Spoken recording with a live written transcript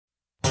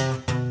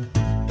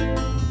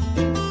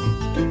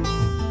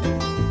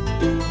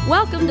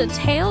welcome to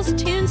Tales,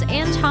 Tunes,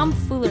 and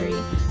Tomfoolery,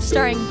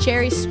 starring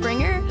Jerry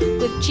Springer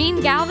with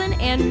Gene Galvin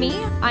and me.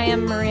 I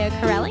am Maria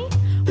Corelli.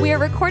 We are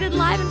recorded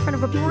live in front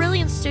of a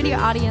brilliant studio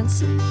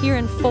audience here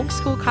in Folk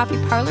School Coffee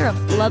Parlor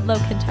of Ludlow,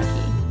 Kentucky.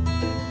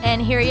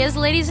 And here he is,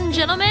 ladies and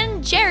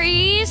gentlemen,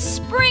 Jerry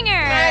Springer.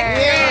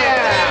 Yeah.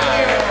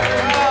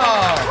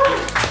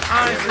 Oh.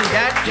 Honestly,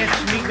 that gets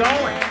me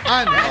going.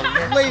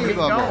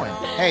 Unbelievable.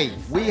 Hey,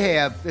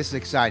 this is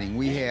exciting.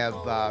 We have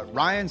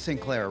Ryan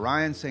Sinclair.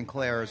 Ryan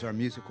Sinclair is our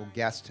musical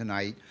guest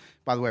tonight.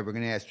 By the way, we're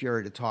going to ask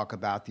Jerry to talk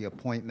about the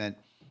appointment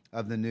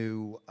of the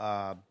new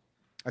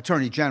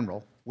Attorney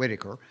General,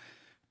 Whitaker.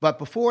 But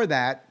before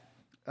that,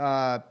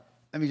 let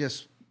me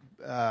just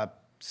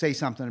say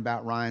something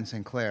about Ryan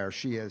Sinclair.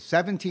 She is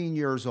 17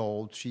 years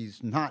old.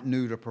 She's not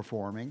new to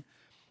performing.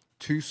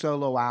 2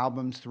 solo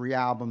albums, 3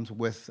 albums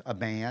with a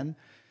band.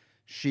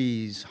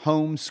 She's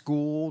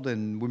homeschooled,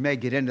 and we may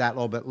get into that a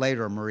little bit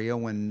later, Maria,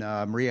 when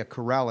Maria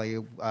Corelli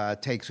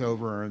takes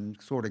over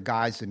and sort of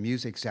guides the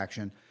music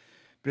section.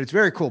 But it's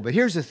very cool. But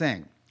here's the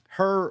thing.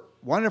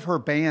 One of her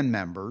band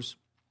members,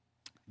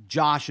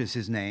 Josh is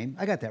his name.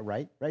 I got that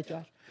right? Right,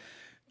 Josh?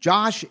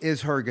 Josh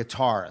is her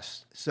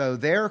guitarist. So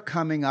they're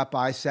coming up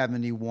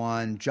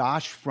I-71.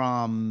 Josh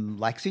from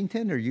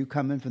Lexington? Are you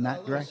coming from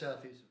that direction?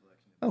 Southeast of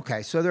Lexington.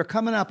 Okay, so they're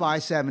coming up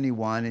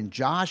I-71, and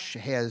Josh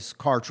has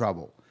car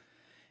trouble.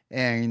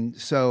 And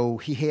so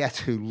he had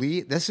to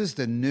leave. This is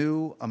the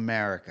new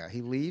America. He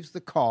leaves the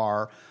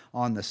car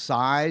on the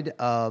side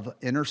of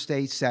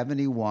Interstate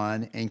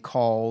 71 and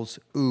calls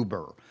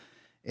Uber.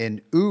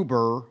 And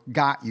Uber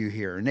got you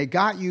here. And they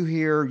got you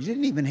here. You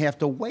didn't even have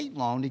to wait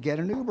long to get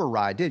an Uber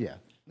ride, did you?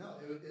 No,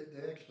 they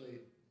actually,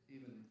 they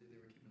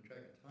were keeping track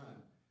of time,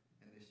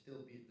 and they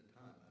still beat the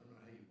time. I don't know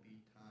how you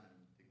beat time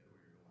to get where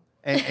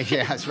you're going.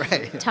 Yeah, that's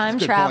right. Time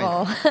That's a good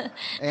travel. point.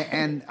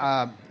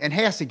 And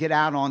has to get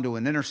out onto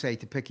an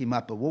interstate to pick him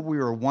up. But what we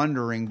were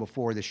wondering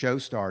before the show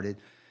started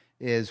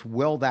is,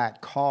 will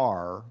that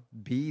car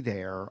be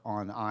there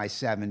on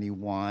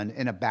I-71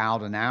 in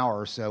about an hour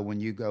or so when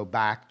you go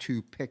back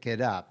to pick it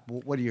up?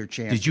 What are your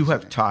chances? Did you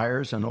have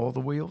tires on all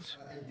the wheels?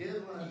 I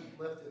did when I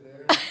left it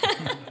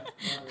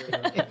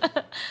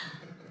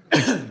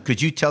there.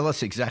 Could you tell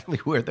us exactly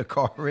where the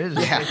car is?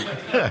 Yeah.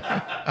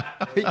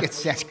 He could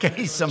say, In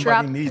case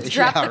somebody needs it.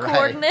 Drop Yeah, the right.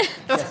 coordinates.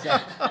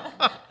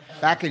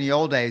 Back in the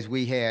old days,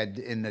 we had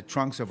in the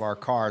trunks of our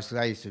cars, because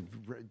I used to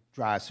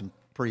drive some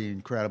pretty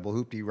incredible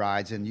hoopty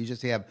rides, and you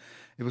just have,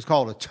 it was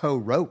called a tow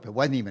rope. It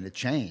wasn't even a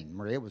chain,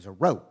 Maria. It was a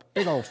rope,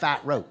 big old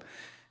fat rope.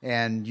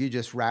 And you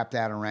just wrap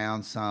that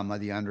around some of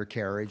the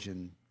undercarriage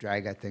and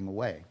drag that thing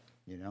away,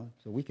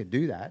 So we could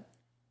do that.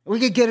 We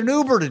could get an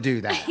Uber to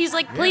do that. He's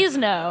like, please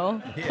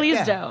no.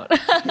 Please don't.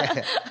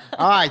 Yeah.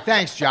 All right,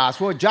 thanks, Josh.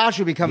 Well, Josh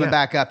will be coming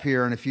back up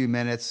here in a few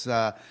minutes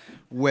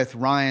with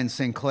Ryan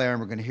Sinclair, and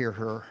we're going to hear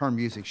her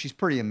music. She's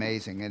pretty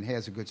amazing and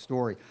has a good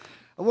story.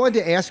 I wanted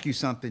to ask you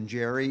something,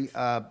 Jerry,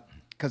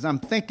 because I'm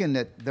thinking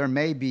that there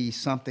may be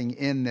something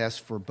in this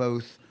for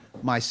both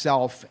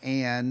myself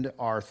and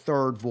our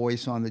third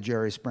voice on the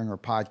Jerry Springer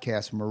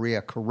podcast,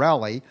 Maria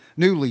Corelli,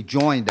 newly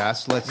joined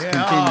us. Let's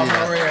continue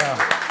Maria.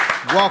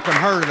 welcome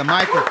her to the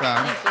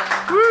microphone.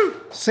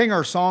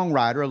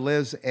 Singer-songwriter,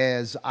 lives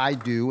as I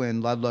do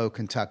in Ludlow,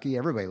 Kentucky.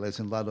 Everybody lives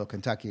in Ludlow,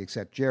 Kentucky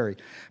except Jerry.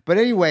 But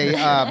anyway,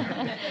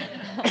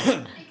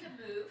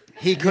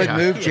 he could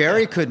move.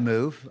 Jerry could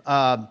move.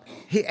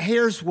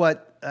 Here's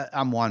what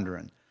I'm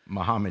wondering.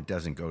 Muhammad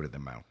doesn't go to the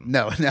mountain.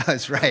 No,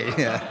 that's right.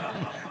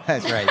 Yeah.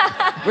 That's right.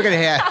 We're gonna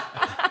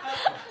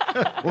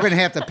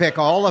have to pick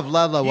all of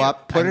Ludlow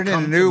up, put it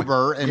in an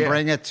Uber, and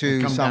bring it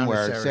to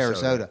somewhere,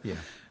 Sarasota. Yeah.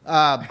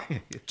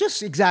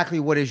 Just exactly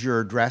what is your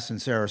address in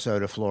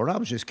Sarasota, Florida? I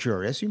was just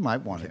curious. You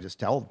might want to just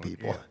tell the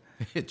people.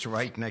 Yeah. It's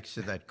right next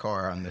to that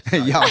car on the side.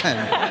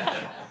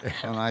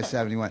 On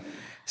I-71.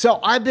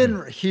 So I've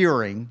been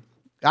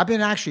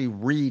actually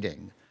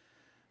reading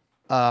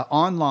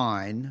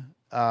online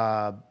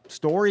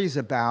stories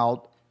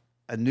about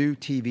a new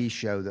TV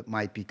show that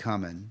might be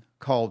coming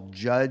called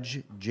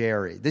Judge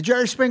Jerry. The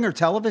Jerry Springer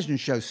television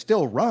show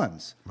still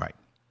runs. Right.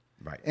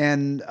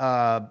 And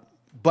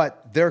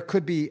but there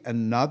could be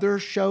another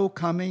show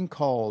coming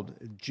called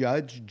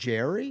Judge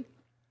Jerry?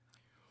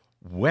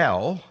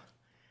 Well,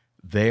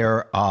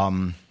 there.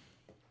 Now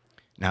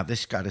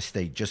this got to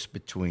stay just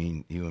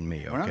between you and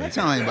me. Okay? We're not going to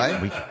tell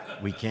anybody.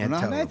 We can't We're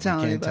tell. not going to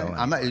tell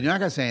anybody. You're not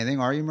going to say anything,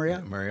 are you,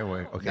 Maria? Maria,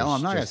 okay. No,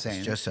 I'm not going to say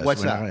anything. Just us.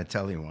 What's We're that? not going to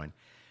tell anyone.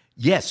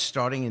 Yes,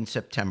 starting in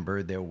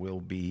September, there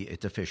will be.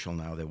 It's official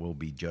now. There will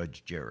be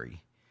Judge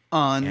Jerry.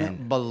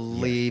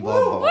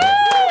 Unbelievable.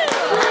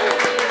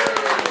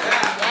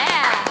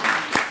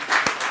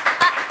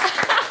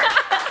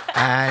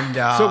 And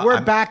so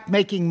we're back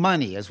making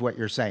money, is what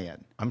you're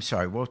saying. I'm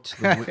sorry. What's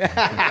the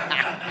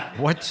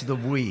what's the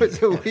we?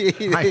 The weed,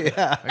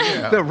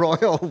 the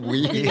royal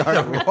weed.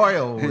 The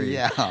royal we.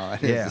 Yeah,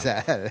 it is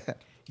that.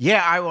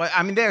 Yeah,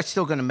 I mean, they're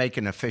still going to make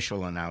an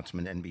official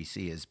announcement.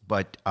 NBC is,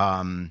 but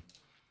I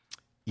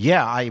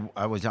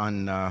was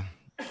on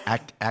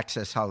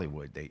Access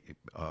Hollywood. I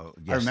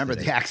remember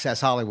yesterday. the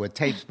Access Hollywood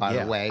tapes, by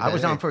Yeah, the way. I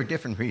was on for a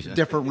different reason.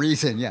 different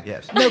reason, yeah.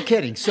 Yes. No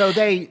kidding. So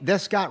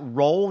this got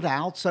rolled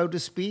out, so to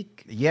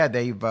speak. Yeah,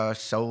 they've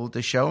sold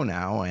the show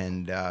now,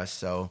 and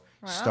so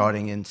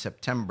starting in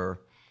September,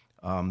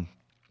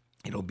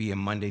 it'll be a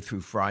Monday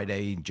through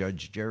Friday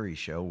Judge Jerry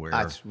show. Where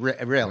That's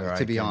really, where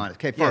to I be can- honest.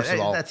 Okay, Yeah, first of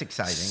all, that's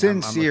exciting. I'm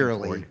looking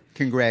Sincerely, forward.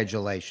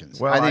 congratulations.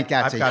 Well, I think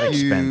that's I've got a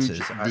huge expenses.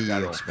 deal. I've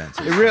got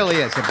expenses. It really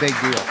is a big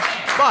deal.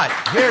 But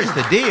here's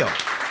the deal.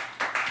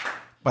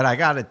 But I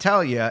got to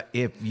tell you,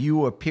 if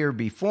you appear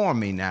before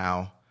me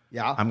now,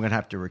 Yeah. I'm going to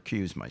have to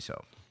recuse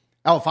myself.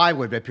 Oh, if I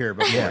would appear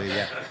before you,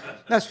 yeah.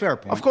 That's a fair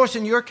point. Of course,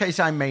 in your case,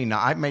 I may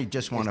not. I may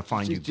just want to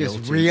find you just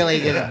guilty. really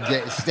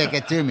stick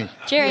it to me.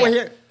 Jerry, Well,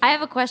 here- I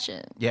have a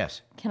question.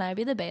 Yes. Can I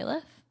be the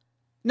bailiff?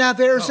 now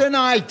there's an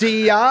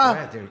idea.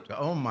 Yeah,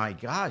 oh my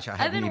gosh! I I've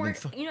haven't been even.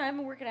 working. I've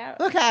been working out.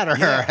 Look at her.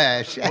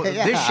 Well,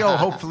 this show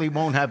hopefully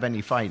won't have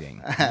any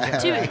fighting.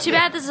 Too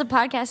bad this is a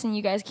podcast and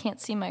you guys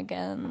can't see my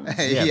guns.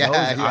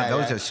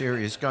 Those are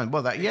serious guns.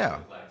 Well, yeah.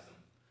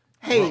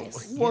 Hey,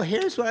 well,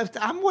 here's what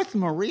I'm with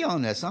Maria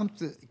on this.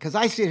 Because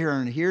I sit here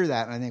and hear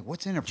that, and I think,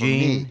 what's in it for me?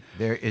 Gene,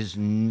 there is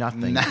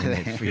nothing in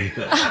it for you.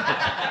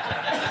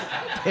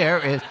 There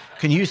is.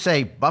 Can you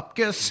say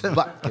bupkis?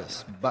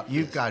 Bupkis.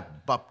 You've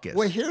got bupkis.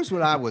 Well, here's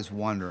what I was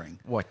wondering.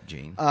 What,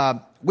 Gene?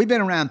 We've been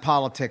around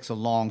politics a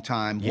long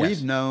time. Yes.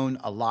 We've known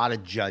a lot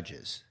of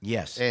judges.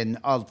 Yes. And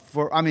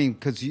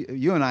because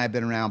you and I have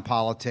been around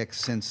politics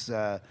since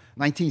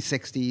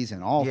 1960s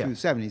and all through the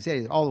 70s,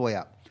 80s, all the way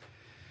up.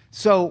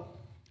 So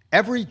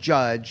every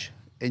judge,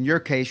 in your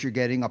case, you're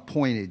getting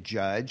appointed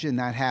judge, and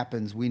that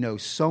happens. We know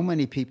so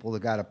many people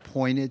that got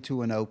appointed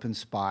to an open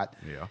spot,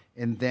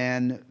 and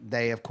then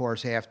they, of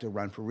course, have to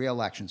run for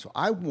re-election. So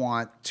I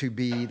want to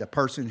be the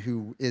person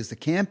who is the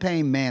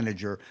campaign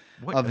manager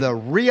of the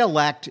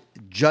re-elect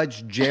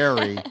Judge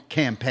Jerry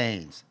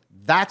campaigns.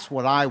 That's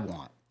what I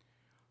want.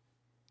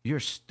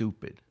 You're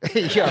stupid.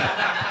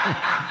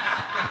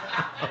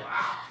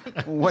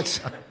 What's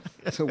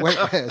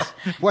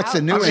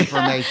the new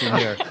information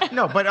here?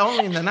 No, but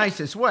only in the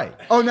nicest way.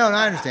 Oh, no,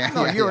 I understand.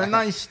 No, Yeah, you're yeah. a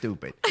nice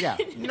stupid. Yeah.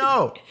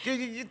 No,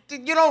 you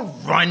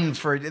don't run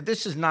for it.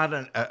 This is not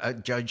a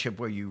judgeship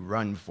where you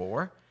run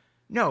for.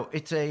 No,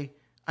 it's you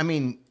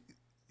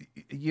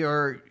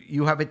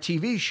have a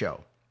TV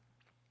show,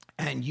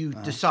 and you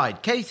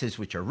decide cases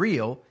which are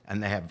real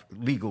and they have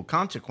legal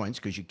consequence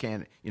because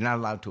you're not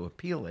allowed to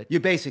appeal it. You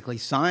basically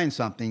sign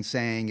something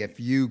saying if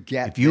you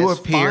get If this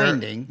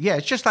finding, yeah,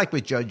 it's just like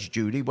with Judge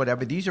Judy,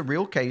 whatever. These are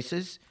real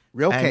cases.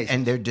 Cases.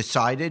 And they're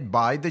decided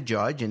by the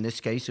judge. In this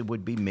case, it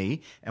would be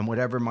me. And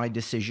whatever my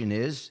decision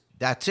is,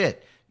 that's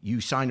it. You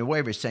sign a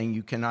waiver saying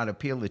you cannot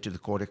appeal it to the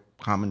Court of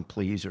Common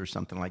Pleas or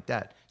something like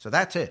that. So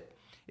that's it.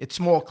 It's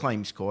small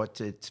claims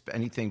courts. It's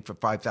anything for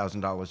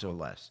 $5,000 or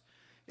less.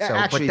 Yeah, So,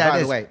 actually, but that by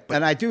is- the way,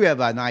 and I do have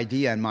an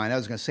idea in mind. I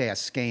was going to say a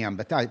scam,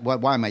 but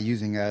why am I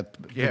using a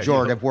Yeah,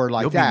 pejorative word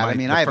like you'll be that? my- I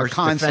mean, the I have a first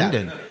concept.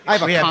 defendant. I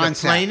have we a have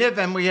concept. the plaintiff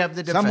and we have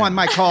the defendant. Someone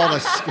might call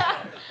it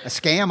a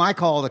scam. I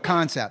call it a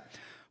concept.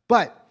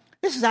 But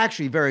this is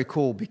actually very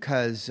cool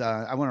because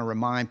I want to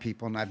remind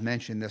people, and I've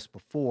mentioned this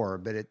before,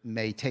 but it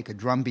may take a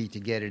drumbeat to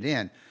get it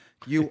in.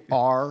 You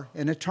are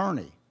an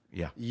attorney.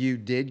 Yeah. You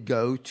did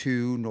go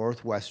to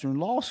Northwestern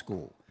Law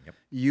School. Yep.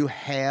 You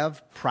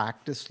have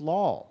practiced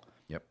law.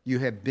 Yep. You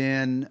have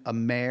been a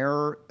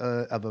mayor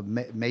of a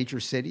major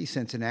city,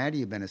 Cincinnati.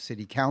 You've been a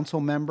city council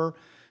member.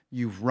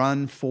 You've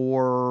run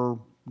for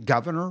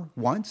governor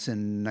once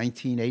in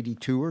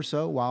 1982 or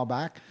so, a while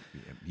back.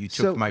 You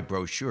took my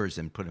brochures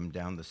and put them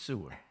down the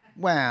sewer.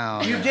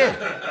 Well, You did.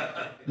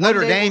 Notre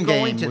One day Dame we'll go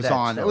game into was that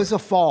on. It story. was a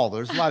fall. There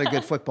was a lot of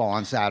good football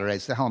on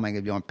Saturdays. The hell am I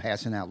going to be on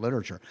passing out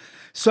literature?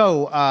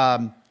 So,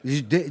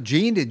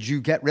 Gene, did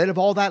you get rid of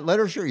all that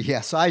literature?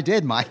 Yes, I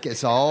did, Mike.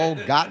 It's all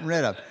gotten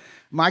rid of.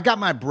 I got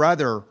my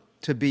brother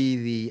to be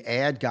the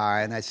ad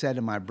guy, and I said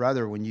to my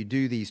brother, when you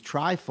do these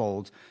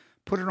trifolds,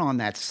 put it on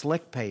that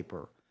slick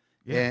paper.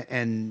 Yeah.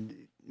 And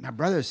my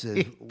brother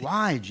says,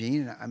 why,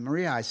 Gene? And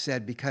Maria, I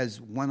said, because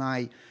when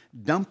I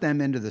dump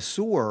them into the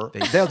sewer,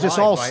 they'll just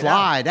all right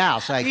slide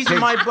out. So like These are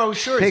my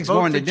brochures. Pigs Vote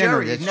going for to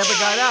dinner. Jerry. It never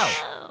got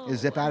out.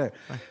 Is zip out of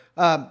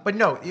But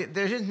no,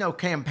 there is no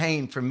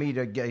campaign for me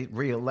to get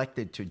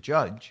reelected to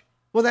judge.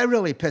 Well, that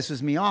really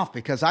pisses me off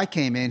because I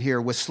came in here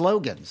with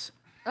slogans.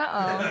 What?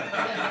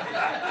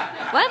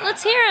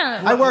 Let's hear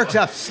him. I worked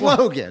up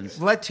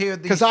slogans. Let's hear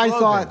these Because I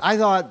slogans. thought,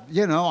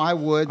 I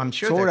would I'm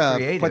sure sort they're of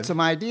creative. put some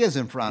ideas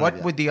in front of What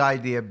you. would the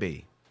idea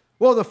be?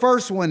 Well, the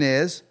first one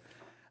is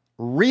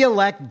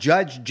re-elect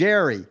Judge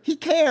Jerry. He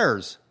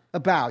cares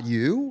about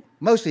you.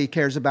 Mostly he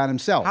cares about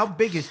himself. How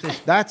big is this?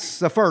 That's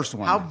the first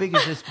one. How big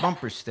is this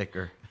bumper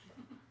sticker?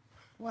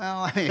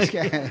 Well, I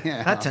mean,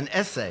 That's an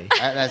essay.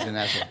 That's an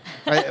essay.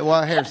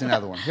 Well, here's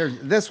another one.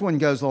 This one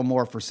goes a little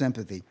more for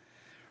sympathy.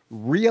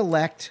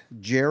 Re-elect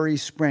Jerry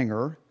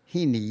Springer.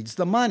 He needs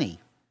the money.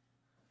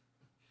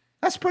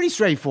 That's pretty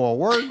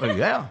straightforward. Oh,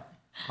 yeah.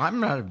 I'm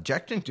not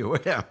objecting to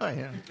it.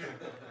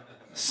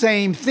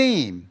 Same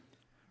theme.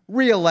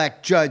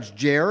 Re-elect Judge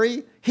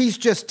Jerry. He's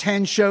just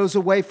 10 shows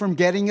away from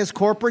getting his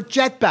corporate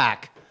jet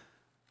back.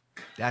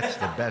 That's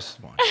the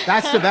best one.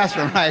 That's the best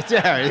one right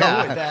there.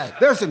 Yeah. with that.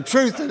 There's some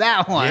truth to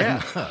that one.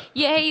 Yeah.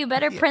 Yeah, hey, you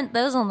better print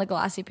those on the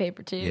glossy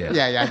paper too.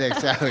 Yeah. Yeah, I think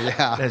so.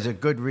 Yeah. There's a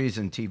good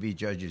reason TV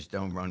judges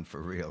don't run for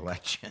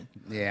re-election.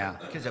 Yeah.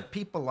 Because of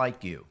people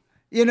like you.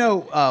 You know,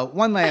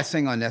 one last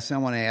thing on this, and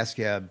I want to ask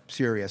you a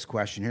serious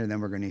question here, and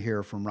then we're going to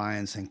hear from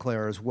Ryan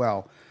Sinclair as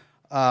well.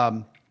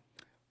 The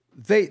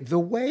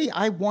way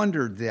I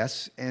wondered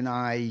this, and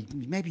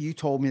maybe you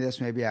told me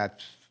this, maybe I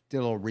did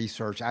a little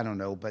research, I don't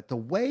know, but the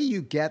way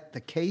you get the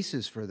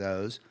cases for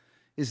those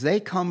is they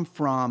come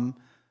from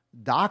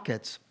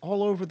dockets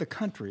all over the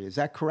country. Is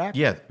that correct?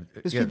 Yeah.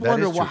 Because yeah, people that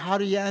wonder, is well, true. how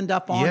do you end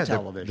up on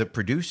television? The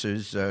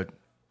producers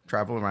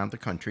travel around the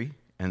country,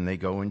 and they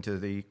go into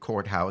the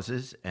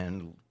courthouses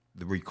and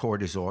the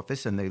recorder's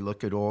office, and they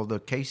look at all the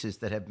cases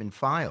that have been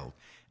filed.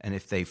 And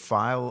if they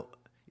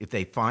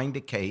find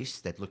a case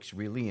that looks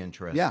really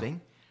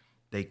interesting,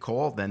 they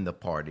call then the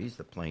parties,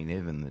 the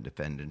plaintiff and the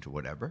defendant or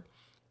whatever,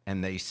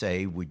 and they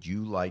say, would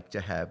you like to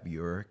have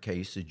your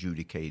case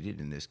adjudicated,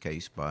 in this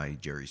case by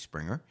Jerry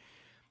Springer,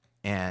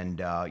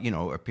 and,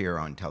 appear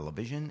on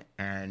television?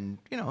 And,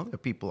 there are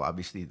people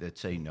obviously that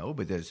say no,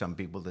 but there's some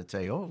people that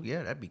say, oh,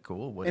 yeah, that'd be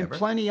cool, whatever. And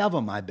plenty of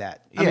them, I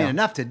bet. I Yeah. mean,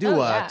 enough to do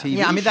a TV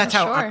Yeah, I mean, that's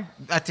show. how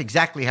that's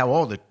exactly how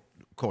all the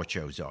court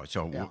shows are.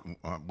 So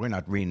we're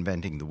not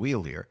reinventing the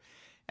wheel here.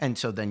 And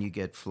so then you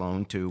get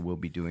flown to. We'll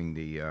be doing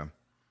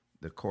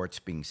the courts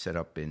being set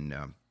up in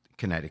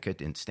Connecticut,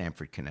 in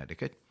Stamford,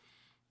 Connecticut,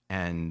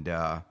 and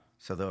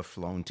so they're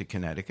flown to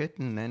Connecticut,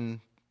 and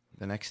then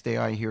the next day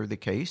I hear the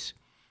case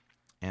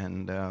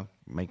and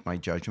make my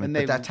judgment.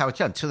 But that's how it's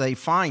done. So they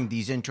find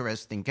these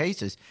interesting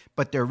cases,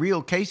 but they're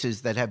real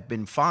cases that have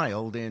been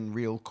filed in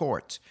real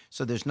courts.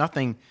 So there's no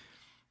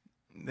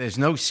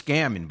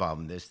scam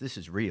involved in this. This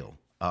is real.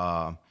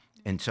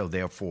 And so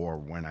therefore,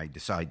 when I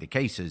decide the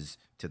cases,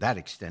 to that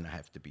extent, I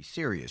have to be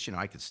serious.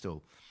 I could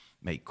still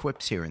make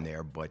quips here and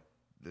there, but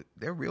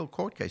they're real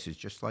court cases,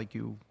 just like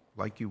you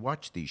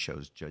watch these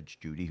shows, Judge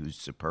Judy, who's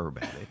superb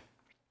at it.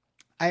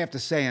 I have to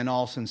say, in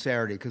all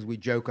sincerity, because we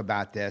joke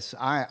about this,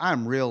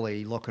 I'm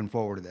really looking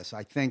forward to this.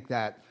 I think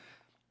that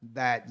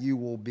you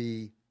will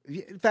be.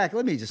 In fact,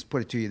 let me just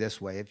put it to you this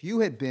way: if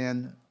you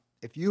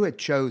had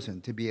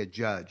chosen to be a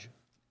judge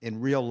in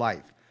real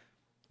life,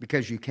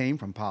 because you came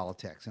from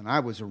politics, and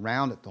I was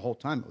around it the whole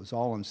time. It was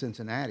all in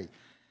Cincinnati.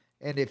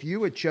 And if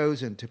you had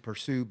chosen to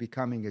pursue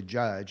becoming a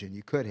judge, and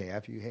you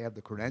have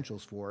the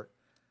credentials for it,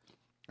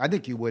 I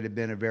think you would have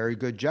been a very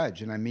good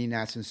judge. And I mean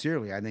that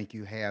sincerely. I think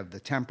you have the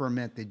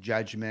temperament, the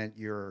judgment.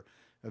 You're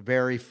a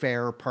very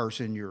fair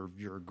person.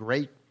 You're a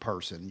great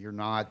person. You're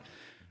not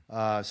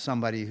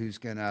somebody who's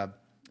going to,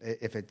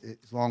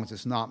 as long as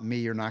it's not me,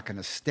 you're not going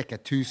to stick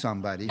it to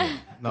somebody.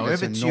 No,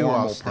 if it's a you, I'll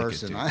normal stick it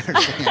person. to. I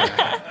understand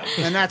that.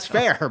 And that's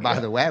fair, by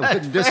the way. I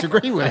wouldn't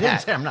disagree with I didn't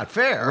that. say I'm not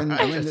fair. I wouldn't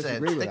I just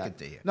said disagree with stick that. it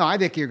to you. No, I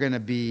think you're going to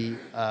be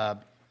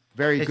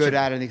very good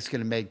at it. I think it's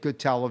going to make good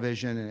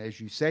television. And as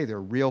you say,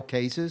 they're real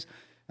cases.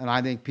 And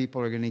I think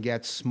people are going to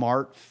get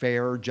smart,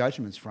 fair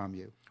judgments from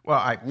you. Well,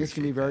 I think it's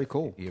going to be very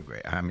cool. You're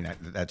great. I mean,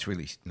 that's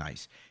really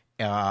nice.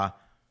 But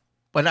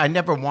I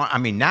never want. I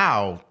mean,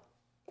 now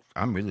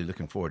I'm really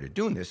looking forward to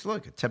doing this.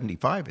 Look, at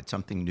 75, it's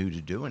something new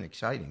to do and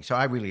exciting. So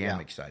I really am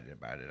excited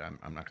about it.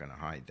 I'm not going to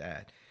hide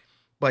that.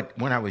 But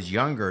when I was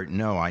younger,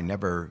 no, I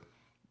never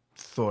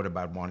thought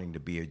about wanting to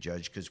be a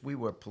judge because we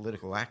were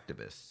political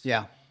activists.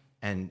 Yeah.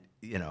 And,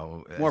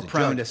 more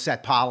prone to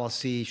set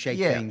policy, shake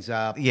things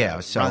up,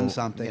 run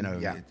something.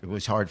 It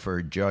was hard for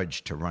a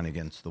judge to run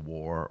against the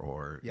war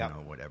or,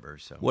 whatever.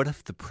 So what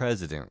if the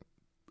president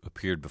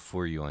appeared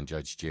before you on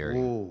Judge Jerry?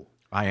 Ooh.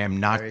 I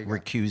am not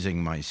recusing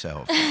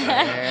myself.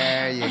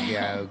 There you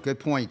go. Good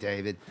point,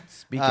 David.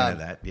 Speaking of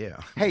that, yeah.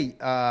 Hey,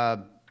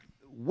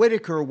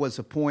 Whitaker was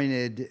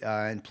appointed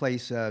in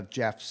place of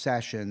Jeff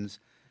Sessions,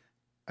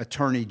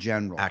 Attorney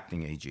General.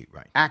 Acting AG,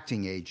 right.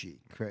 Acting AG.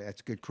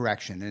 That's a good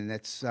correction. And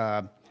it's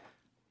so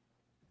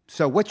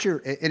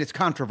and it's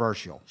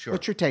controversial. Sure.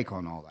 What's your take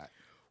on all that?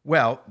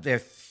 Well, there are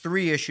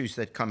three issues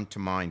that come to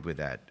mind with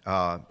that.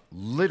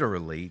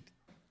 Literally,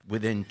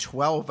 within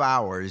 12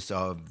 hours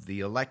of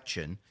the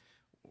election,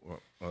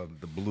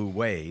 of the blue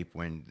wave,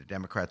 when the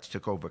Democrats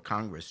took over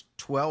Congress,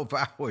 12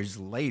 hours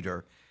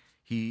later,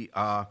 he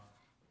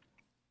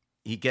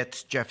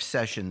gets Jeff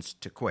Sessions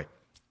to quit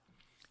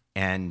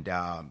and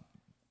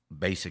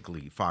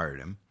basically fired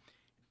him.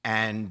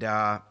 And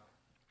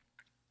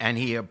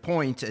he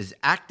appoints as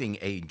acting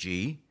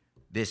AG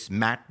this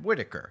Matt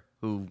Whitaker,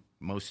 who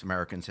most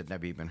Americans had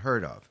never even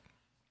heard of.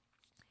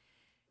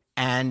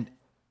 And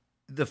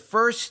the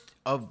first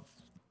of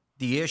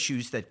the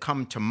issues that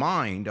come to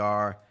mind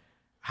are,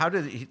 how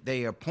do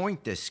they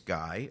appoint this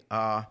guy?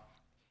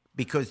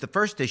 Because the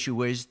first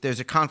issue is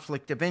there's a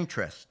conflict of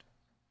interest,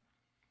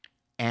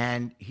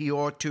 and he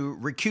ought to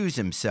recuse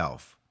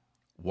himself.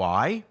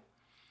 Why?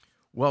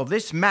 Well,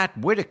 this Matt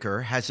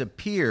Whitaker has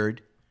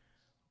appeared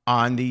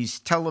on these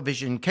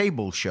television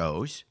cable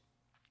shows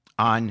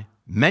on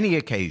many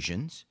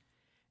occasions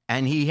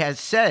And he has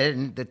said,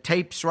 and the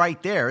tape's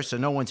right there, so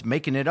no one's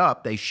making it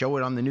up. They show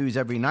it on the news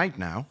every night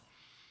now,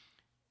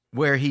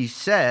 where he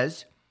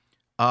says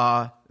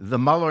the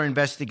Mueller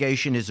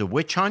investigation is a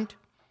witch hunt.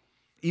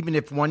 Even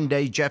if one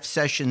day Jeff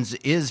Sessions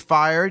is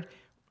fired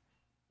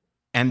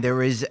and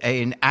there is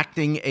an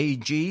acting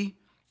AG,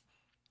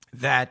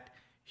 that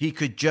he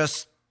could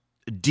just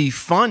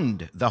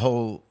defund the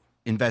whole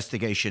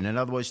investigation. In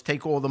other words,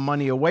 take all the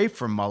money away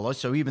from Mueller.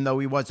 So even though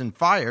he wasn't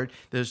fired,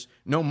 there's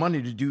no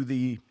money to do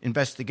the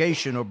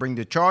investigation or bring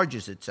the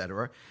charges,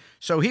 etc.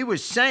 So he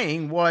was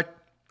saying what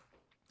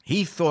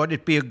he thought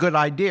it'd be a good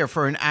idea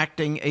for an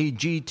acting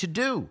AG to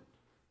do.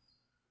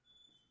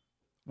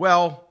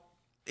 Well,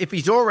 if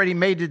he's already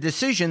made a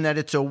decision that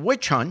it's a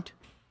witch hunt,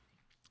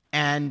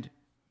 and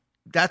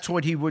that's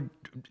what he would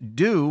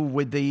do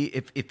with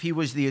if he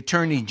was the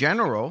Attorney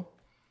General,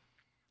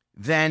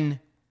 then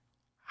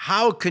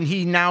how can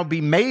he now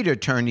be made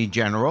Attorney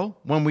General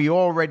when we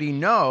already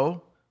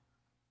know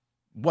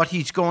what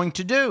he's going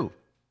to do?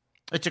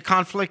 It's a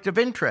conflict of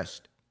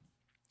interest.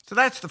 So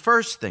that's the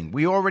first thing.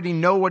 We already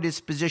know what his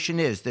position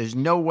is. There's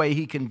no way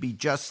he can be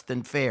just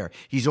and fair.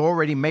 He's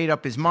already made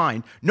up his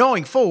mind,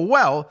 knowing full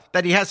well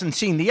that he hasn't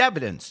seen the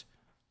evidence.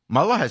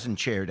 Mueller hasn't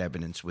shared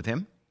evidence with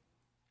him.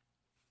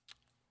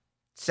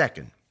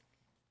 Second,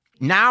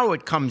 now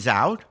it comes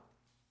out,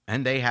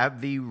 and they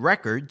have the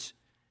records,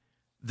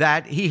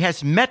 that he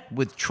has met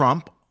with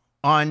Trump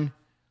on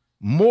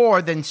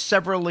more than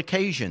several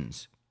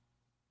occasions.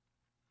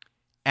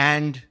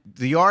 And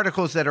the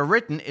articles that are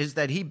written is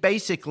that he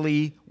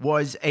basically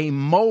was a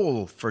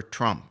mole for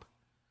Trump,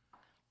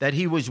 that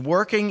he was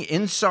working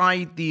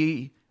inside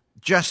the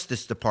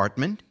Justice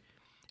Department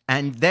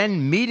and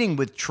then meeting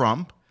with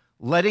Trump,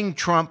 letting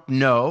Trump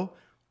know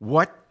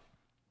what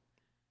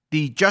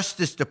the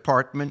Justice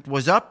Department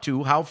was up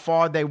to, how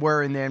far they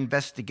were in their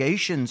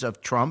investigations of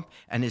Trump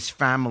and his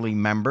family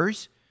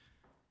members,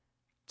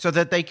 so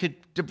that they could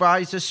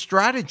devise a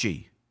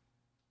strategy.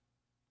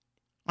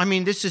 I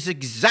mean, this is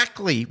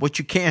exactly what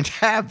you can't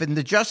have in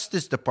the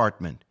Justice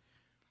Department.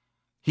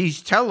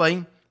 He's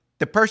telling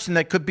the person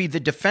that could be the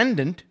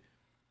defendant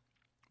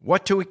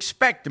what to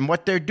expect and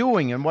what they're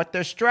doing and what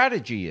their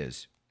strategy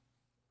is.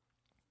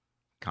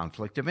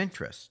 Conflict of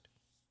interest.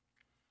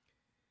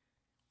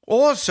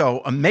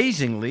 Also,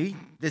 amazingly,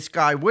 this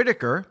guy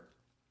Whitaker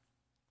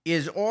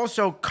is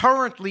also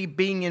currently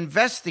being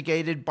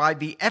investigated by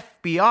the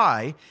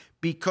FBI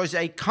because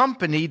a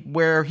company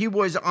where he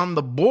was on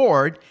the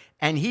board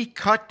and he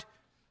cut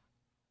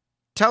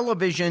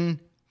television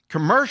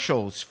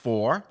commercials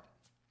for,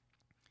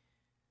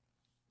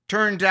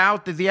 turned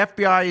out that the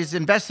FBI is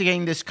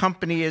investigating this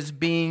company as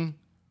being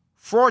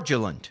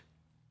fraudulent.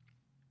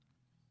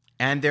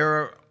 And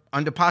they're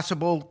under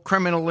possible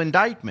criminal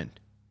indictment.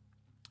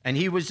 And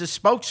he was a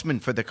spokesman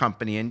for the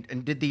company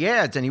and did the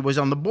ads, and he was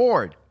on the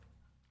board.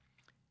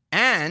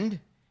 And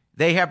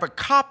they have a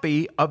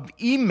copy of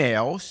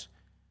emails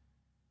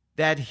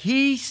that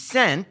he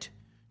sent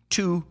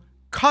to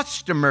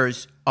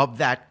customers of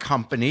that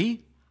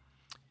company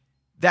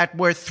that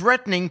were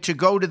threatening to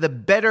go to the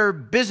Better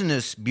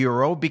Business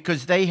Bureau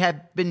because they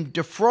had been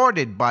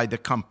defrauded by the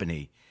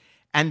company.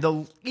 And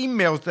the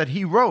emails that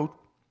he wrote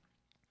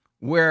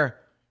were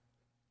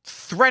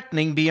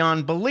threatening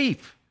beyond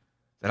belief.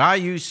 That I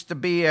used to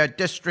be a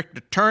district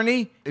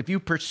attorney. If you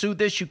pursue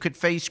this, you could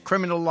face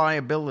criminal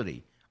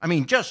liability. I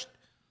mean, just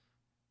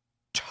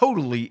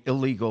totally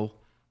illegal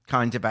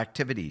kinds of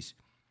activities.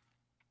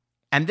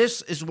 And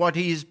this is what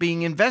he is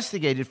being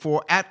investigated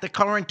for at the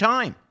current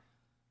time.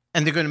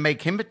 And they're going to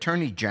make him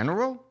Attorney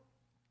General?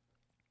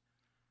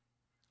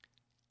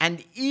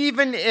 And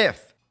even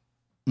if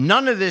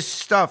none of this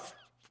stuff,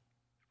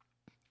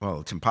 well,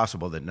 it's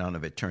impossible that none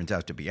of it turns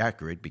out to be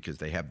accurate because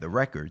they have the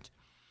records,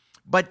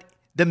 but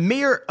the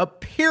mere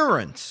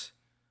appearance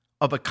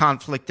of a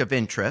conflict of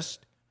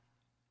interest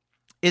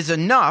is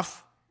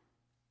enough,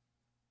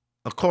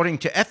 according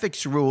to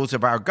ethics rules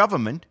of our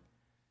government,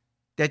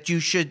 that you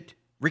should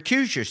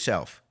recuse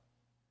yourself.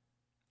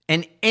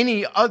 And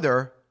any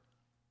other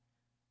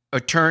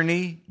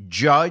attorney,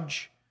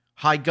 judge,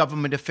 high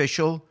government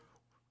official,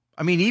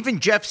 I mean, even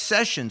Jeff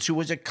Sessions, who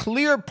was a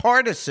clear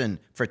partisan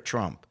for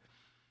Trump,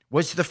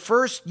 was the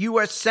first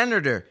U.S.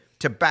 senator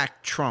to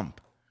back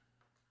Trump.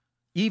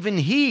 Even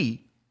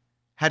he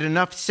had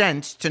enough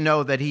sense to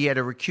know that he had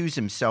to recuse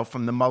himself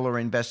from the Mueller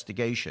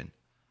investigation.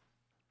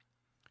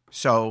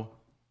 So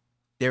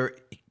there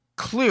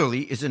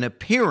clearly is an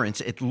appearance,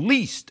 at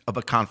least, of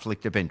a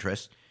conflict of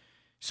interest.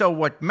 So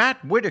what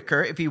Matt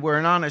Whitaker, if he were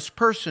an honest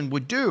person,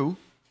 would do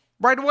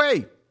right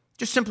away,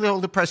 just simply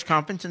hold a press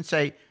conference and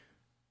say,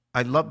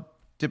 I'd love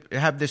to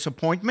have this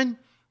appointment,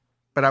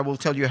 but I will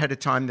tell you ahead of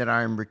time that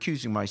I am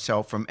recusing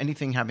myself from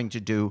anything having to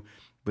do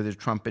with the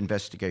Trump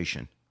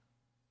investigation.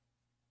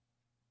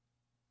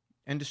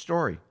 End of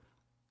story.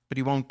 But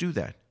he won't do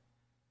that.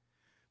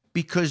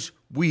 Because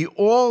we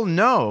all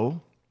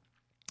know,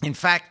 in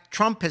fact,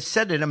 Trump has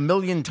said it 1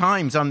 million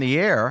times on the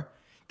air,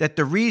 that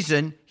the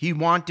reason he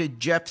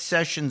wanted Jeff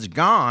Sessions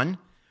gone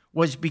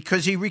was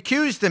because he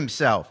recused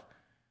himself.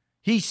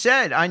 He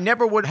said, I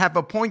never would have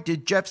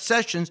appointed Jeff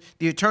Sessions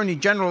the Attorney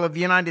General of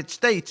the United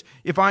States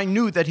if I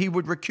knew that he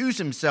would recuse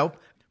himself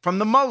from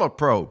the Mueller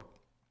probe.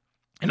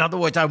 In other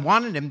words, I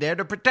wanted him there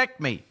to protect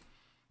me.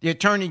 The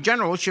Attorney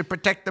General should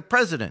protect the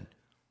President.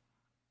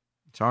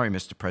 Sorry,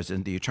 Mr.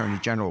 President, the Attorney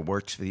General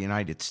works for the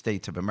United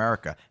States of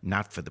America,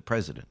 not for the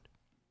President.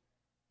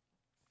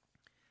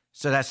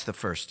 So that's the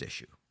first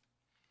issue.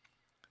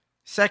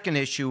 Second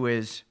issue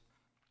is,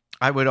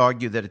 I would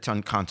argue that it's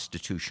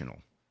unconstitutional.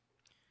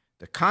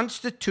 The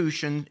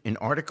Constitution in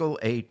Article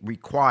 8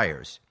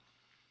 requires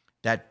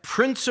that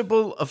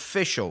principal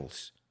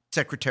officials,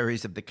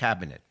 secretaries of the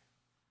cabinet,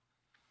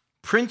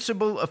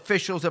 principal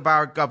officials of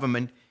our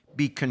government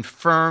be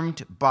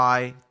confirmed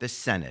by the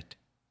Senate.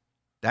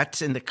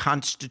 That's in the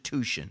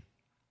Constitution.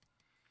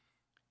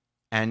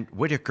 And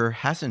Whitaker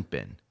hasn't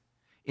been.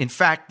 In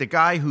fact, the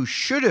guy who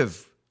should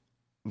have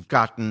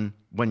gotten,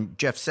 when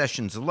Jeff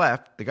Sessions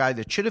left, the guy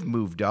that should have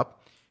moved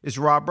up is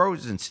Rob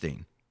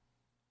Rosenstein,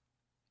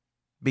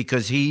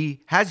 because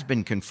he has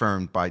been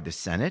confirmed by the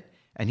Senate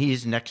and he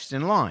is next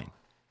in line.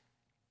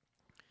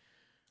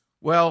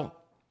 Well,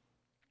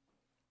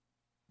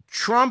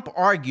 Trump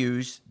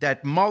argues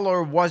that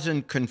Mueller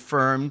wasn't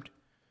confirmed,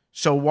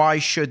 so why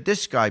should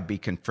this guy be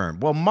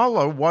confirmed? Well,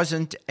 Mueller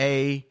wasn't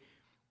a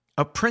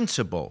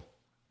principal.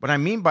 What I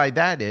mean by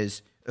that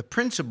is a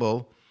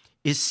principal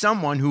is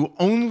someone who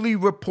only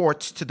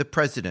reports to the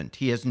president.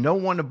 He has no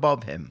one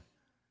above him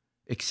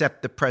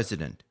except the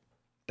president.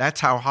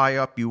 That's how high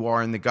up you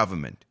are in the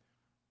government.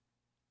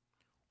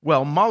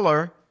 Well,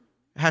 Mueller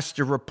has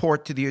to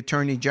report to the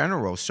Attorney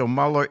General, so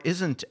Mueller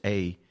isn't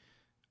a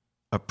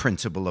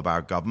principal of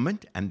our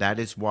government, and that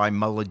is why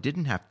Mueller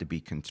didn't have to be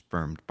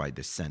confirmed by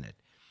the Senate.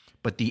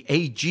 But the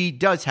AG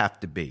does have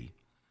to be.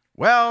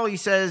 Well, he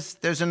says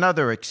there's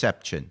another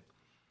exception.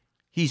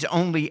 He's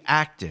only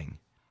acting.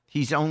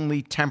 He's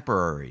only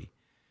temporary.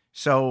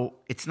 So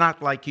it's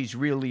not like he's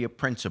really a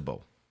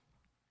principal.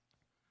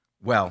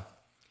 Well,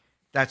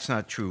 that's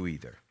not true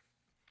either.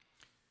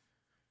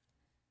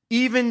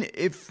 Even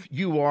if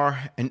you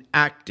are an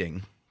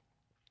acting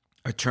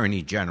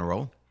Attorney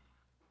General,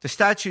 the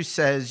statute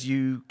says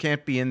you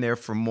can't be in there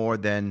for more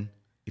than,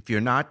 if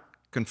you're not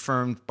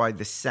confirmed by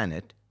the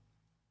Senate,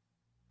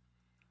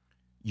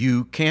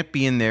 you can't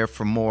be in there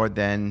for more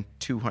than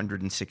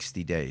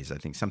 260 days, I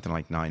think something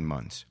like 9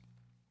 months.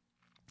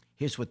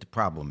 Here's what the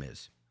problem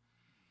is.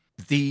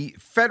 The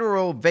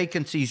Federal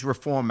Vacancies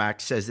Reform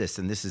Act says this,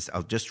 and this is,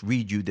 I'll just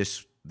read you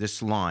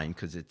this line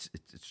because it's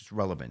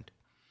relevant.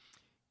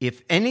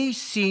 If any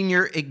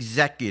senior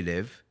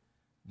executive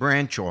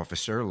branch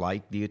officer,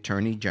 like the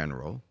Attorney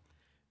General,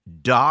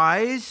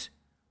 dies,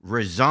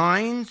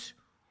 resigns,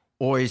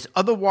 or is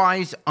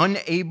otherwise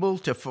unable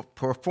to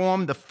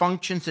perform the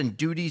functions and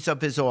duties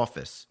of his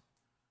office.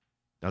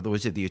 In other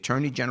words, if the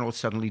Attorney General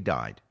suddenly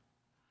died,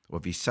 or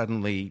if he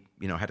suddenly,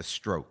 had a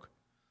stroke,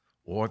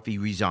 or if he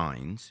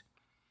resigns,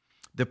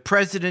 the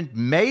president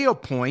may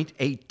appoint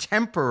a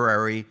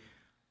temporary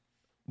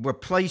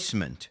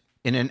replacement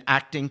in an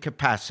acting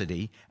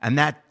capacity, and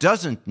that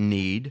doesn't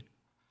need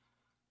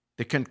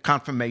the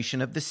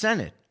confirmation of the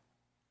Senate.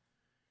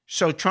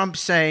 So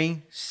Trump's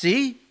saying,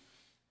 see,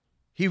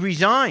 he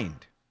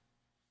resigned.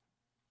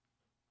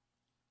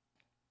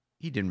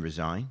 He didn't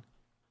resign.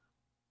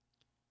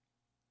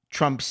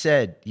 Trump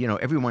said,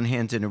 everyone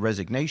hands in a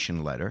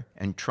resignation letter,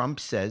 and Trump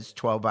says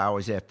 12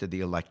 hours after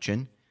the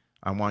election,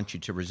 I want you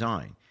to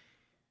resign.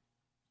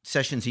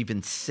 Sessions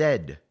even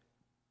said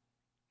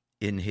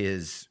in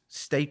his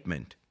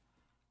statement,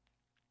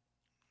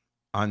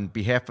 on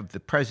behalf of the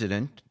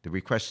president, the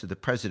request of the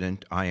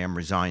president, I am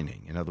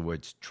resigning. In other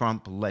words,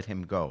 Trump let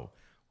him go.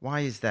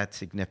 Why is that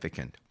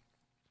significant?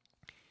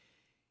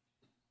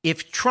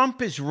 If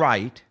Trump is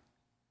right,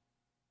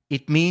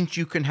 it means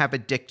you can have a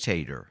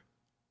dictator.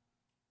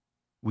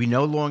 We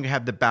no longer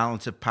have the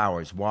balance of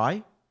powers.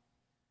 Why?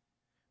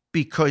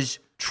 Because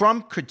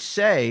Trump could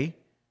say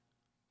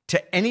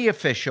to any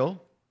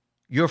official,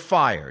 you're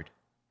fired,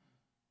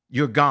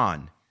 you're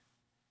gone.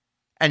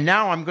 And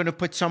now I'm going to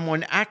put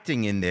someone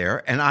acting in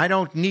there, and I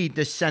don't need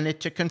the Senate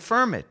to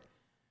confirm it.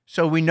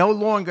 So we no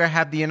longer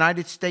have the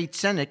United States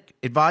Senate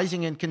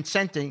advising and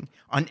consenting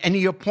on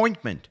any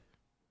appointment.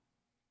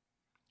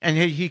 And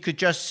he could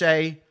just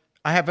say,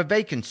 I have a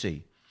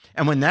vacancy.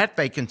 And when that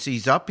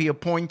vacancy's up, he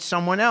appoints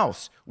someone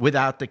else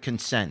without the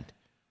consent.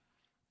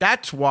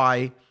 That's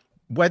why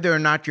whether or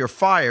not you're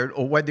fired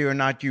or whether or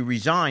not you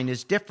resign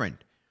is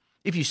different.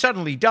 If you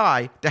suddenly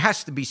die, there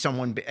has to be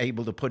someone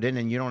able to put in,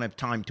 and you don't have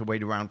time to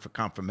wait around for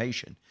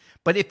confirmation.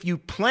 But if you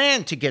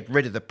plan to get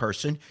rid of the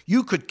person,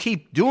 you could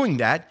keep doing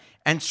that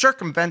and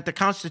circumvent the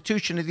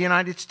Constitution of the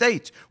United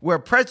States, where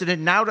a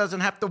president now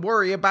doesn't have to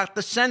worry about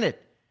the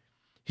Senate.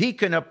 He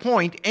can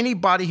appoint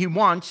anybody he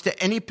wants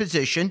to any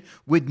position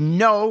with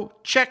no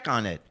check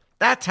on it.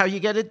 That's how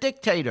you get a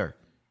dictator.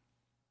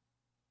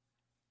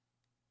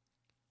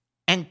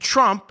 And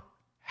Trump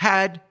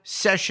had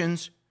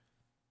Sessions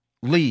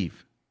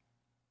leave.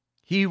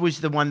 He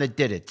was the one that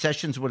did it.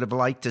 Sessions would have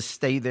liked to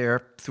stay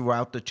there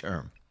throughout the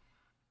term.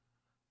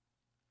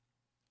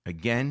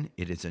 Again,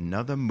 it is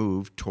another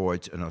move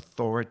towards an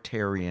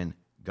authoritarian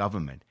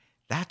government.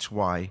 That's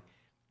why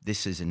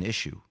this is an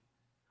issue.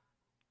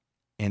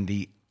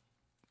 And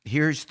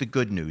here's the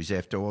good news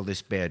after all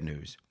this bad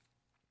news.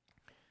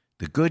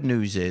 The good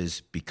news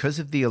is, because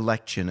of the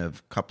election of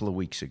a couple of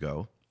weeks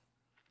ago,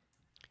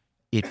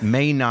 it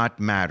may not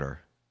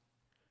matter.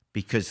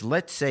 Because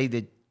let's say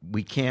that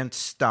we can't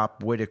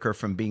stop Whitaker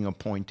from being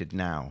appointed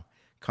now.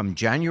 Come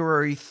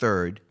January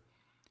 3rd,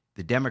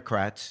 the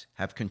Democrats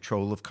have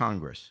control of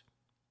Congress,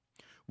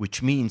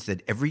 which means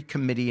that every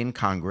committee in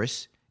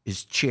Congress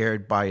is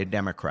chaired by a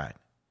Democrat,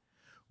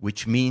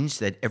 which means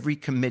that every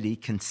committee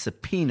can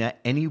subpoena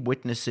any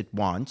witness it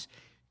wants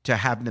to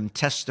have them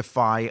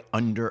testify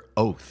under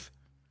oath.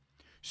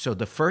 So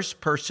the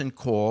first person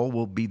called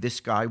will be this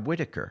guy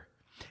Whitaker.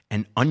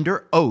 And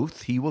under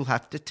oath, he will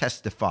have to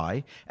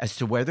testify as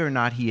to whether or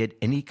not he had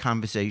any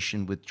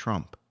conversation with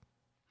Trump.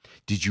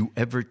 Did you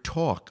ever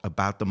talk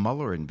about the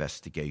Mueller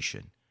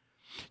investigation?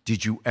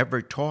 Did you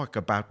ever talk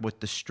about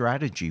what the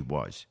strategy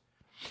was?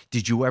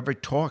 Did you ever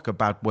talk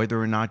about whether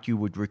or not you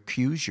would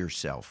recuse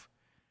yourself?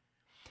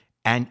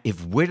 And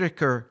if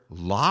Whitaker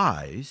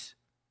lies,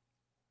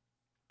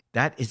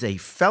 that is a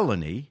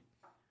felony,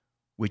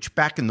 which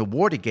back in the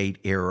Watergate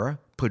era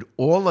put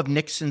all of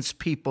Nixon's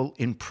people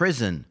in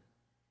prison.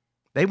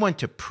 They went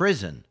to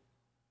prison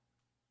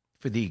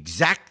for the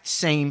exact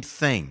same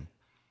thing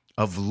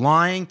of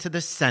lying to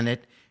the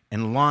Senate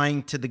and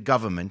lying to the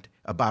government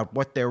about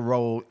what their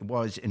role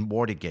was in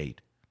Watergate.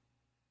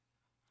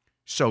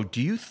 So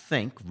do you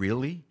think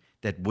really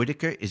that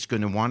Whitaker is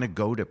going to want to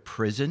go to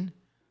prison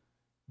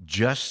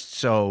just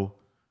so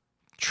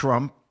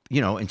Trump,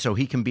 and so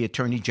he can be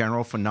Attorney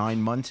General for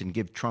 9 months and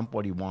give Trump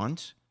what he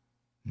wants?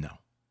 No.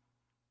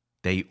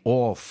 They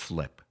all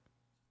flip.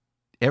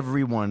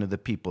 Every one of the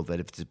people that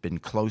have been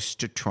close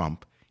to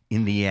Trump,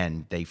 in the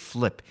end, they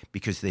flip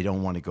because they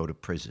don't want to go to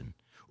prison,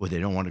 or they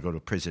don't want to go to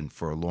prison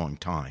for a long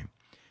time.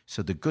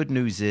 So the good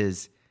news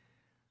is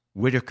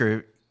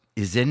Whitaker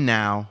is in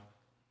now,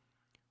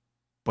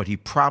 but he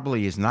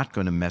probably is not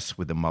going to mess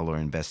with the Mueller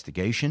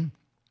investigation.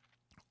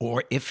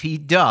 Or if he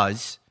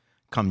does,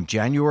 come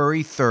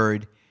January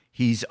 3rd,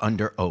 he's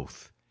under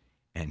oath,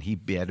 and he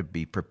better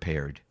be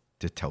prepared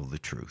to tell the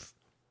truth.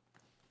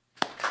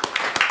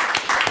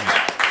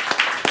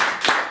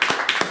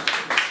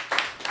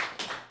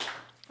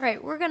 All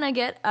right, we're going to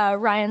get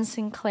Ryan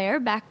Sinclair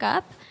back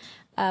up.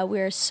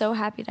 We're so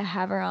happy to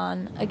have her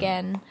on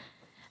again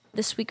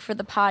this week for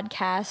the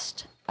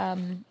podcast.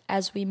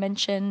 As we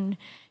mentioned,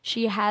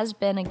 she has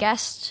been a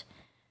guest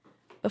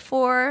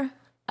before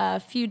a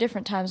few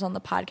different times on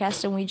the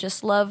podcast, and we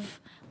just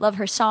love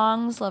her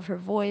songs, love her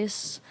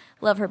voice,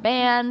 love her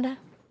band,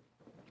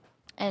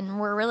 and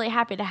we're really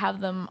happy to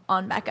have them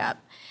on back up.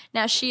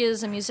 Now, she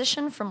is a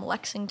musician from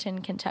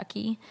Lexington,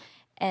 Kentucky,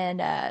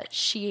 and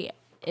she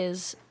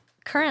is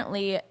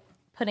currently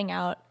putting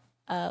out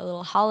a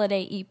little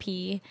holiday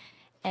EP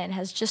and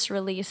has just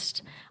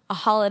released a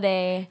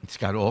holiday. It's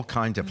got all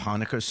kinds of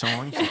Hanukkah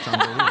songs. It's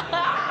unbelievable.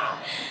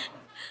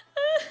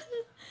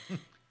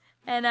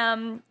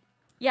 And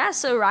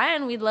so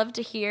Ryan, we'd love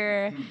to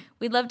hear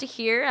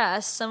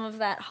some of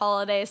that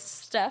holiday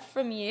stuff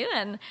from you.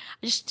 And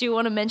I just do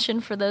want to mention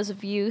for those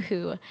of you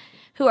who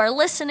are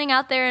listening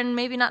out there and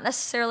maybe not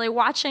necessarily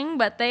watching,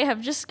 but they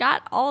have just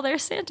got all their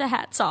Santa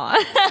hats on.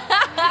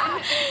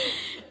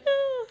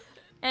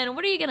 And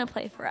what are you going to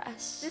play for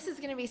us? This is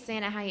going to be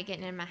Santa, How You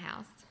Getting in My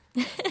House?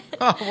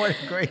 Oh, what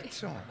a great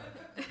song.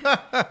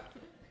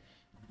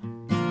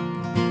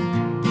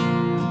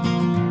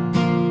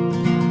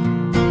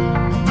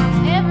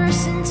 Ever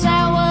since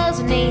I was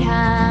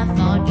knee-high, I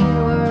thought you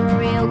were a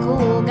real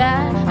cool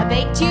guy. I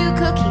baked you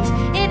cookies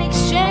in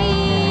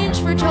exchange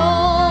for toys.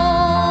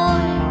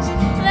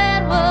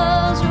 That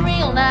was a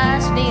real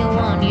nice deal.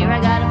 One year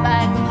I got a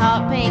bike with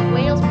hot pink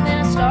wheels, but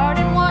then I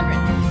started wondering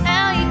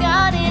how you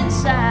got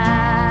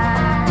inside.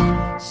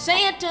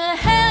 Santa,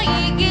 how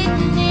you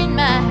getting in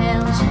my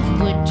house?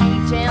 Would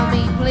you tell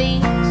me,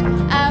 please?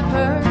 I've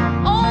heard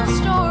all the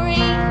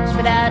stories,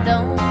 but I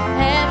don't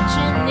have a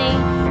chimney.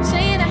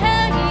 Santa,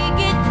 how you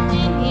getting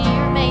in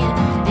here, man?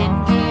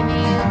 Didn't give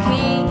you a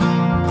key.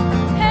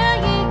 How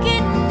you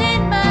getting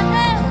in my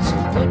house?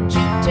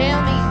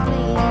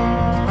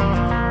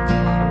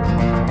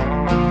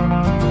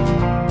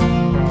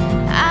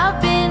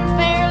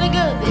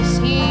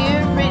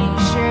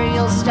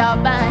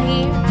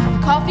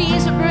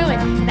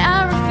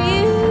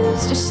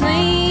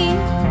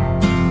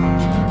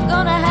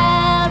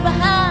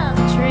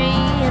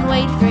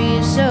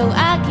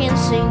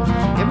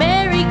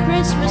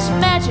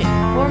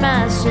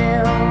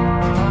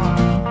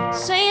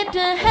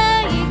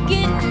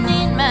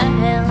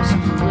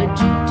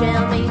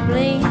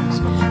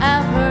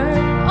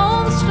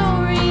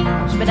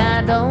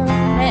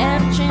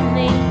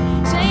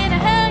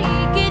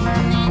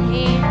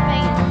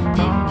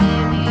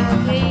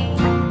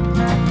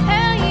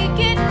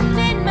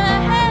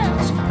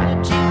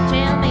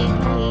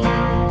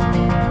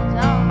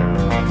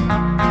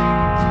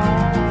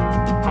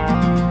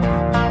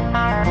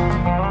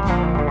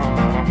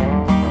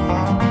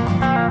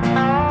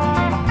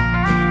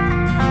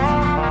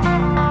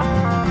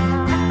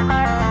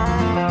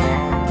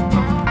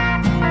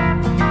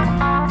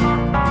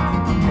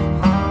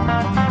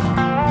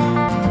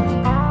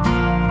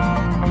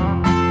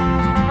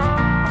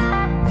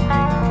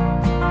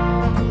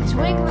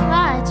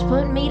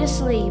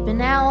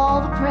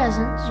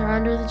 clouds or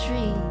under the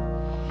tree.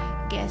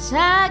 Guess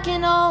I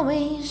can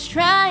always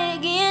try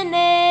again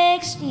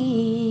next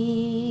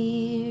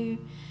year.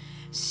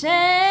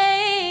 Santa.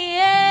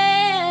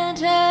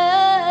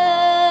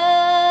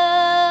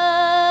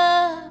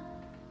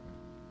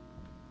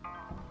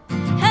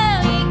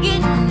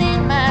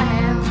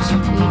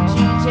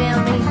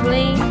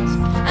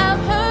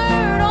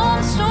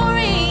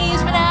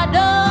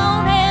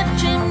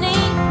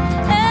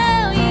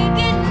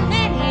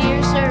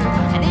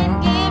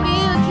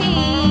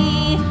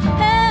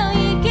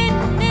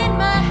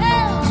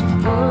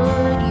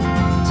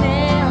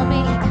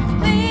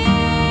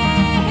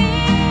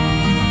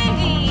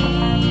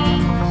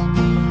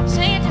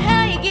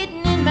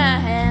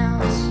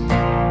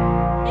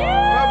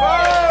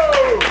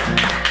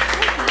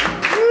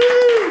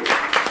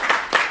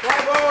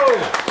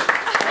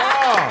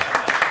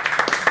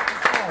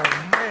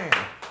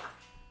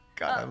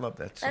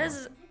 That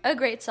is a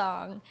great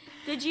song.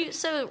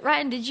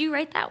 Ryan, did you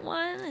write that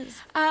one?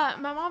 My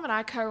mom and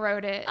I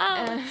co-wrote it.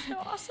 Oh, that's so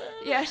awesome.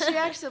 Yeah, she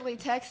actually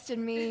texted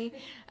me.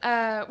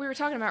 We were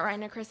talking about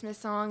writing a Christmas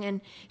song,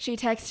 and she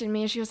texted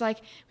me, and she was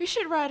like, we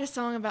should write a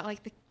song about,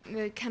 like,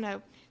 the kind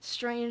of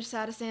strange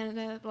side of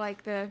Santa,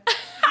 like the,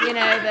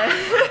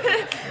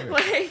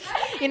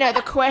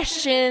 the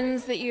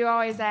questions that you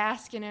always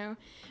ask, when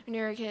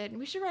you're a kid.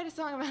 We should write a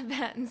song about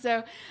that. And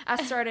so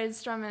I started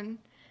strumming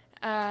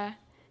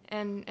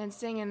and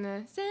singing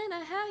the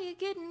Santa, how you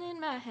getting in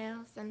my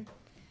house? And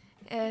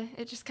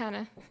it just kind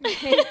of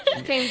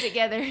came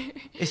together.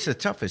 It's the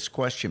toughest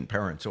question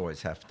parents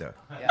always have to,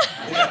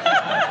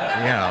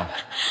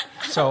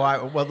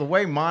 So, the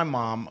way my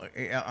mom,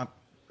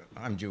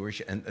 I'm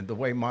Jewish, and the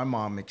way my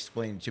mom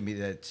explained to me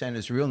that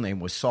Santa's real name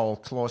was Saul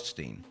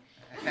Klostein.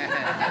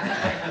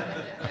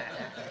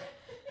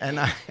 And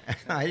I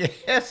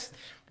asked,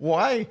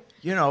 why,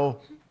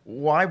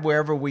 why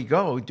wherever we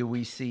go do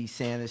we see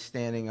Santa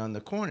standing on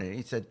the corner?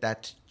 And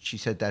she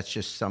said that's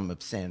just some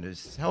of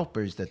Santa's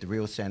helpers, that the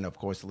real Santa, of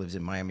course, lives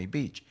in Miami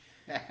Beach.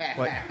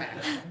 But,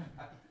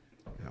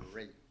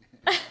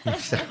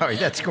 sorry,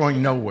 that's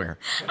going nowhere.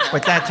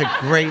 But that's a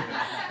great,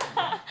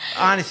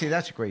 honestly,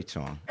 that's a great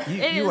song.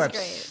 You have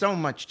great. So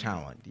much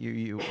talent.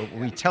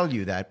 We tell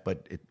you that,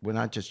 but we're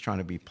not just trying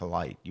to be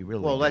polite. You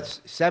really Well, do. that's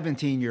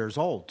 17 years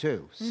old,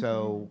 too.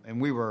 So, and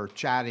we were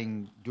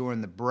chatting during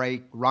the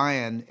break.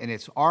 Ryan, and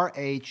it's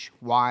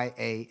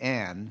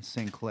Rhyan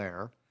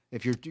Sinclair,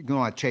 if you're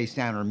going to chase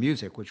down her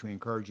music, which we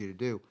encourage you to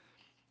do.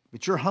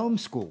 But you're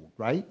homeschooled,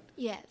 right?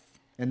 Yes.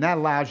 And that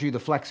allows you the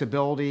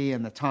flexibility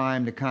and the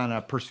time to kind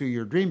of pursue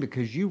your dream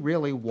because you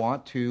really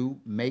want to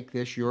make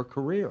this your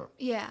career.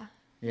 Yeah.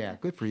 Yeah,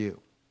 good for you.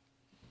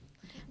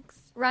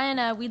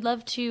 Ryan, we'd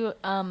love to,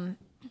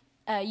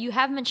 you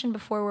have mentioned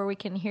before where we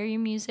can hear your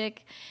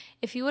music.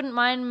 If you wouldn't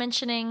mind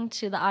mentioning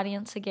to the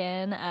audience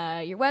again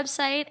your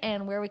website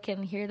and where we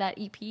can hear that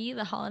EP,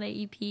 the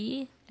holiday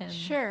EP.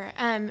 Sure.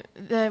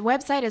 The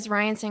website is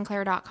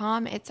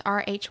ryansinclair.com. It's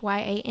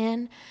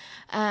RHYAN.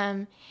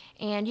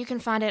 And you can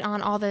find it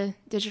on all the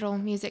digital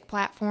music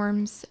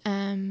platforms.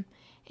 And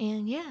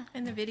yeah.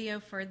 And the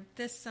video for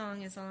this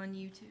song is on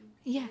YouTube.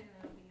 Yeah.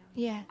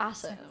 Yeah.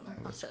 Awesome.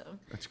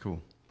 That's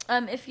cool.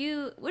 If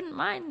you wouldn't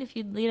mind, if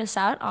you'd lead us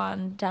out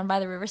on Down by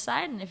the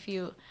Riverside, and if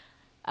you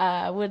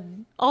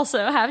would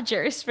also have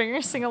Jerry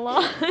Springer sing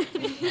along.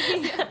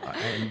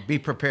 And be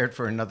prepared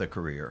for another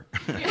career.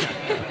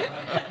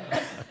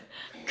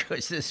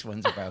 Because this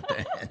one's about to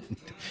end.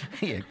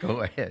 Yeah,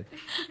 go ahead.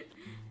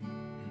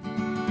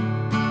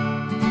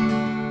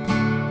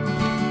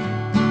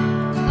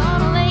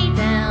 Gonna lay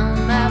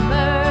down my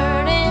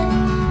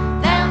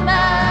burden down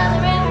by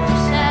the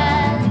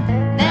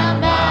riverside, down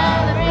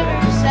by the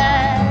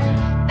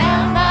riverside,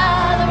 down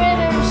by the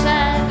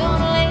riverside.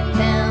 Gonna lay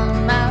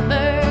down my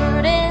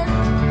burden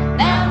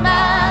down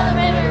by the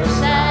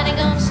riverside. Ain't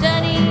gonna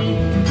study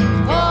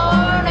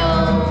war no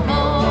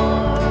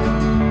more.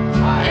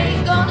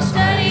 Ain't gonna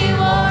study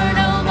war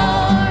no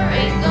more.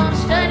 Ain't gonna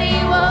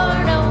study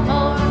war no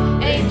more.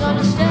 Ain't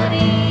gonna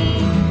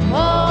study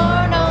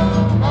war no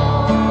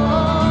more.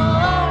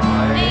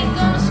 Ain't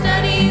gonna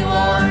study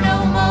war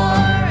no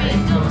more.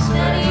 Ain't gonna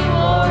study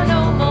war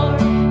no more.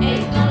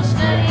 Ain't gonna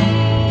study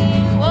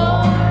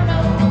war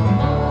no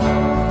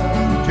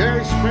more.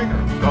 Jerry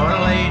Springer. Gonna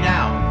lay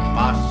down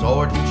my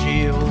sword and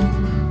shield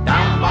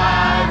down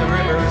by the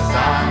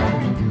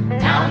riverside,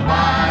 down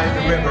by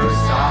the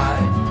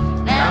riverside,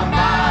 down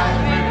by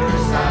the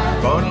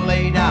riverside. Gonna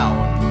lay down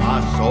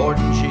my sword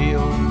and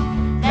shield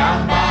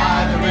down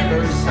by the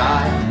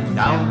riverside,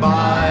 down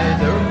by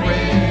the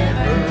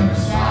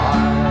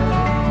riverside.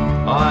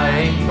 I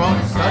ain't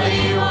gonna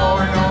study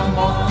war no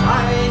more. I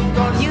ain't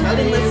gonna You've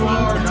study been listening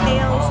war to no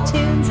Tales, more.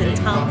 Tunes, and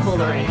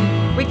Tomfoolery,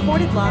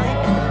 recorded live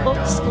at the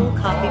Folk School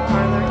Coffee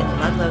Parlor in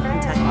Ludlow,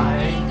 Kentucky.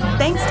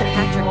 Thanks to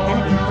Patrick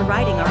Kennedy for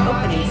writing our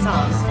opening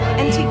song,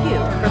 and to you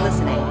for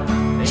listening.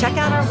 Check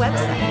out our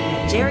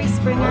website,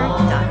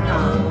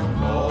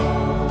 jerryspringer.com.